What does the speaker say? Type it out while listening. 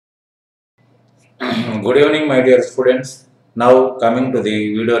Good evening, my dear students. Now coming to the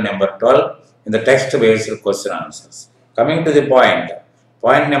video number 12 in the text-based question answers. Coming to the point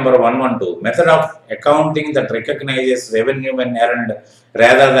number 112, method of accounting that recognizes revenue when earned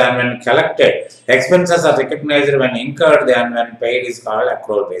rather than when collected. Expenses are recognized when incurred than when paid is called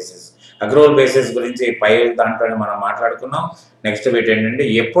accrual basis. Accrual basis గురించి పై దాంట్లోనే మనం మాట్లాడుకున్నాం. Next bit ఏంటంటే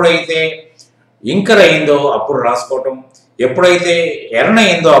ఎప్పుడైతే incur అయిందో అప్పుడు రాసుకోవటం, ఎప్పుడైతే earn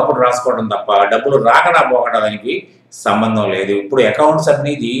అయిందో అప్పుడు రాసుకోవడం తప్ప డబ్బులు రాకడా పోకడా దానికి సంబంధం లేదు. ఇప్పుడు అకౌంట్స్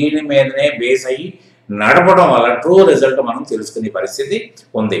అన్ని దీని మీదనే బేస్ అయ్యి నడపడం వల్ల ట్రూ రిజల్ట్ మనం తెలుసుకునే పరిస్థితి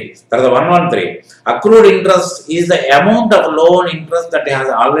ఉంది. తర్వాత 113 accrued interest is the amount of loan interest that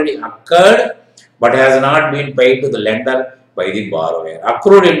has already occurred but has not been paid to the lender by the borrower.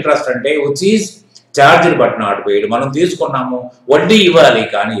 Accrued interest అంటే which is charged but not paid. మనం తీసుకున్నాము, వడ్డీ ఇవ్వాలి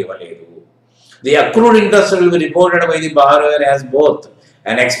కానీ ఇవ్వలేదు. The accrued interest will be reported by the borrower as both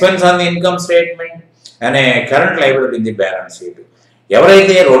an expense on the income statement and a current liability in the balance sheet.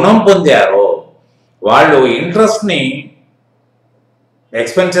 ఎవరైతే రుణం పొందారో వాళ్ళు ఇంట్రెస్ట్ని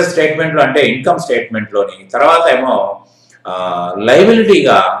ఎక్స్పెన్సెస్ స్టేట్మెంట్లో అంటే ఇన్కమ్ స్టేట్మెంట్లోని తర్వాత ఏమో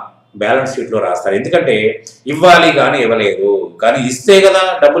లైబిలిటీగా బ్యాలెన్స్ షీట్లో రాస్తారు. ఎందుకంటే ఇవ్వాలి కానీ ఇవ్వలేదు, కానీ ఇస్తే కదా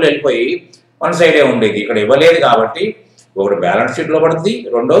డబ్బులు వెళ్ళిపోయి వన్ సైడే ఉండేది. ఇక్కడ ఇవ్వలేదు కాబట్టి ఒకటి బ్యాలెన్స్ షీట్లో పడుతుంది,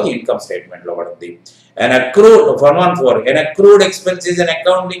 రెండోది ఇన్కమ్ స్టేట్మెంట్లో పడుతుంది. An accrued 114 an accrued expense is an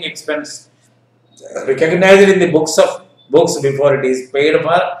accounting expense recognized in the books before it is paid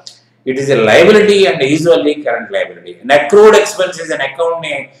for. It is a liability and usually current liability. An accrued expense is an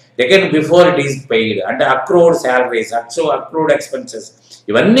accounting reckoned before it is paid. And accrued salaries, accrued expenses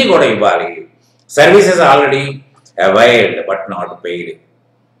ఇవన్నీ కూడా ఇవ్వాలి. Services already availed but not paid.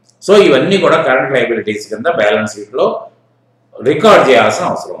 So ఇవన్నీ కూడా current liabilities కింద balance షీట్లో record చేయాల్సిన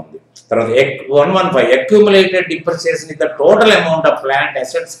అవసరం ఉంది. తర్వాత 115 accumulated depreciation is the total amount of plant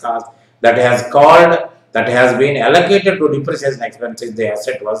assets cost that has been allocated to depreciation expenses the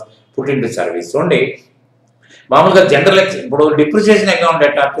asset was put into service. చూడండి, మామూలుగా జనరల్ ఇప్పుడు డిప్రిసియేషన్ అకౌంట్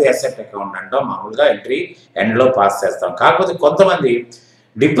ఎట్లా అసెట్ అకౌంట్ అంటాం, మామూలుగా ఎంట్రీ ఎండ్లో పాస్ చేస్తాం. కాకపోతే కొంతమంది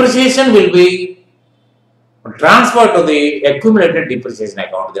depreciation will be transfer to the accumulated depreciation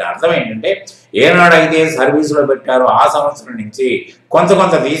account. దీని అర్థం ఏంటంటే ఏనాడైతే సర్వీస్లో పెట్టారో ఆ సంవత్సరం నుంచి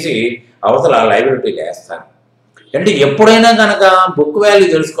కొంత తీసి అవతల లైబిలిటీ వేస్తారు. అంటే ఎప్పుడైనా కనుక బుక్ వాల్యూ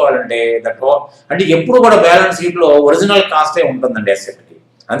తెలుసుకోవాలంటే అంటే ఎప్పుడు కూడా బ్యాలెన్స్ షీట్లో ఒరిజినల్ కాస్టే ఉంటుందండి అసెట్కి,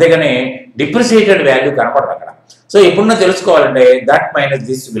 అంతేగాని డిప్రిసియేటెడ్ వాల్యూ కనపడదు అక్కడ. సో ఎప్పుడన్నా తెలుసుకోవాలంటే that minus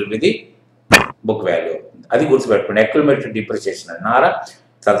this will be the book value. అది గుర్తుపెట్టుకోండి. అక్యుములేటెడ్ డిప్రిసియేషన్ అన్నారా,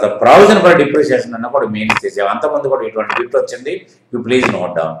 తర్వాత ప్రావిజన్ ఫర్ డిప్రిసియేషన్ అన్న కూడా మీనింగ్ చేసాం. అంతమంది కూడా ఇటువంటి బిట్ వచ్చింది, యూ ప్లీజ్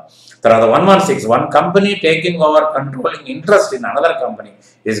నోట్ డౌన్. తర్వాత 116 one company taking over controlling interest in another company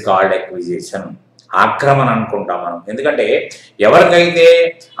is called acquisition. ఆక్రమణ అనుకుంటాం మనం, ఎందుకంటే ఎవరికైతే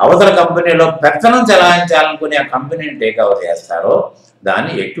అవతల కంపెనీలో పెత్తనం చెలాయించాలనుకుని ఆ కంపెనీని టేక్ ఓవర్ చేస్తారో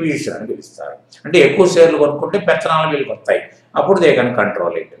దాన్ని ఎక్విజిషన్ అని పిలుస్తారు. అంటే ఎక్కువ షేర్లు కొనుక్కుంటే పెత్తనాలు వీళ్ళకి వస్తాయి, అప్పుడు దే కెన్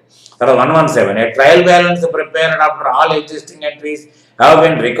కంట్రోల్ ఇట్. తర్వాత 117 a trial balance prepared after all existing entries have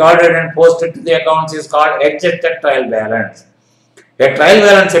been recorded and posted to the accounts is called adjusted trial balance. A trial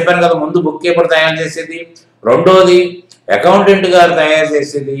balance చెప్పాను కదా, ముందు బుక్ కీపర్ తయారు చేసేది, రెండోది అకౌంటెంట్ గారు తయారు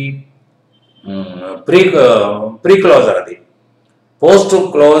చేసేది ప్రీ క్లోజర్, అది పోస్ట్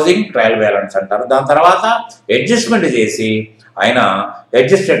క్లోజింగ్ ట్రయల్ బ్యాలెన్స్ అంటారు. దాని తర్వాత అడ్జస్ట్మెంట్ చేసి ఆయన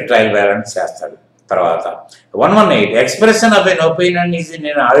అడ్జస్టెడ్ ట్రయల్ బ్యాలెన్స్ చేస్తాడు. తర్వాత 118 expression of an opinion is in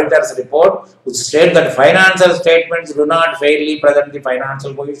an auditor's report which state that financial statements do not fairly present the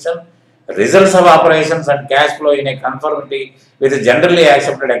financial position, results of operations and cash flow in a conformity with generally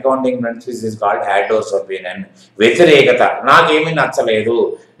accepted accounting principles is called adverse opinion. వ్యతిరేకత, నాకేమీ నచ్చలేదు,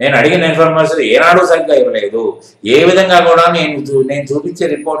 నేను అడిగిన information ఏనాడు సరిగ్గా ఇవ్వలేదు, ఏ విధంగా కూడా నేను చూపించే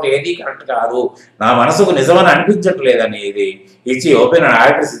రిపోర్ట్ ఏది కరెక్ట్ కాదు, నా మనసుకు నిజమని అనిపించట్లేదని ఇది ఇచ్చి ఓపెన్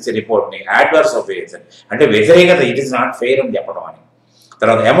ఆడిటర్స్ ఇచ్చే రిపోర్ట్ని అడ్వర్స్ ఒపీనియన్ అంటే వ్యతిరేకత, ఇట్ ఈస్ నాట్ ఫెయిర్ అని చెప్పడం అని.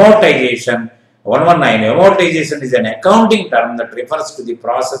 తర్వాత amortisation 119 amortization is an accounting term that refers to the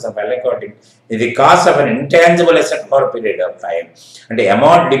process of allocating the cost of an intangible asset for a period of time. And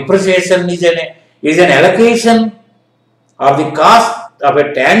depreciation is an allocation of the cost of a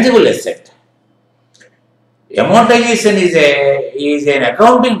tangible asset. Amortization is an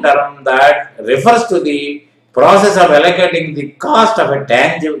accounting term that refers to the process of allocating the cost of a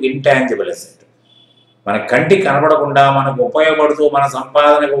intangible asset. మన కంటికి కనపడకుండా మనకు ఉపయోగపడుతూ మన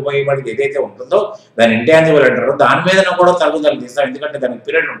సంపాదనకు ఉపయోగపడి ఏదైతే ఉంటుందో దాన్ని ఇంటాంజిబుల్ అంటారు. దాని మీద కూడా తగ్గుదల తీస్తాం, ఎందుకంటే దానికి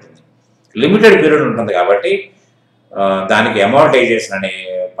పీరియడ్ ఉంటుంది, లిమిటెడ్ పీరియడ్ ఉంటుంది కాబట్టి దానికి అమోర్టైజేషన్ అనే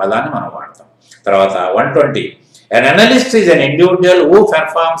పదాన్ని మనం వాడతాం. తర్వాత 120 an analyst is an individual who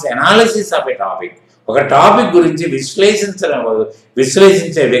performs analysis of a topic ఒక టాపిక్ గురించి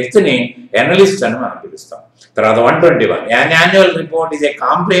విశ్లేషించే వ్యక్తిని ఎనలిస్ట్ అని మనం పిలుస్తాం. తర్వాత 121, an annual report is a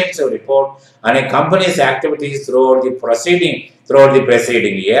comprehensive report on a company's activities throughout the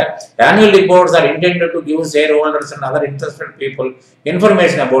preceding year. Annual reports are intended to give shareholders and other interested people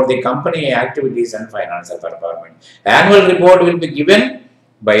information about the company activities and financial performance. Annual report will be given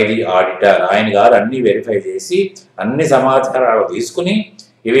by the auditor. ఆయన గారు అన్ని verify చేసి అన్ని సమాచారాలు తీసుకుని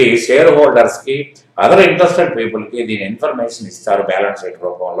ఇవి share హోల్డర్స్కి, other interested పీపుల్కి దీని ఇన్ఫర్మేషన్ ఇస్తారు బ్యాలెన్స్ షీట్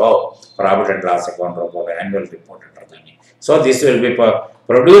రూపంలో, ప్రాఫిట్ అండ్ లాస్ అకౌంట్ రూపంలో, యాన్యువల్ రిపోర్ట్ అంటారు దాన్ని. So this will be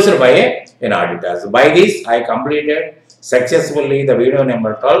produced by an auditor. So by this I completed successfully the video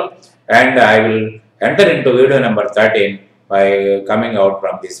number 12, and I will enter into video number 13 by coming out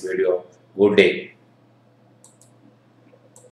from this video. Good day.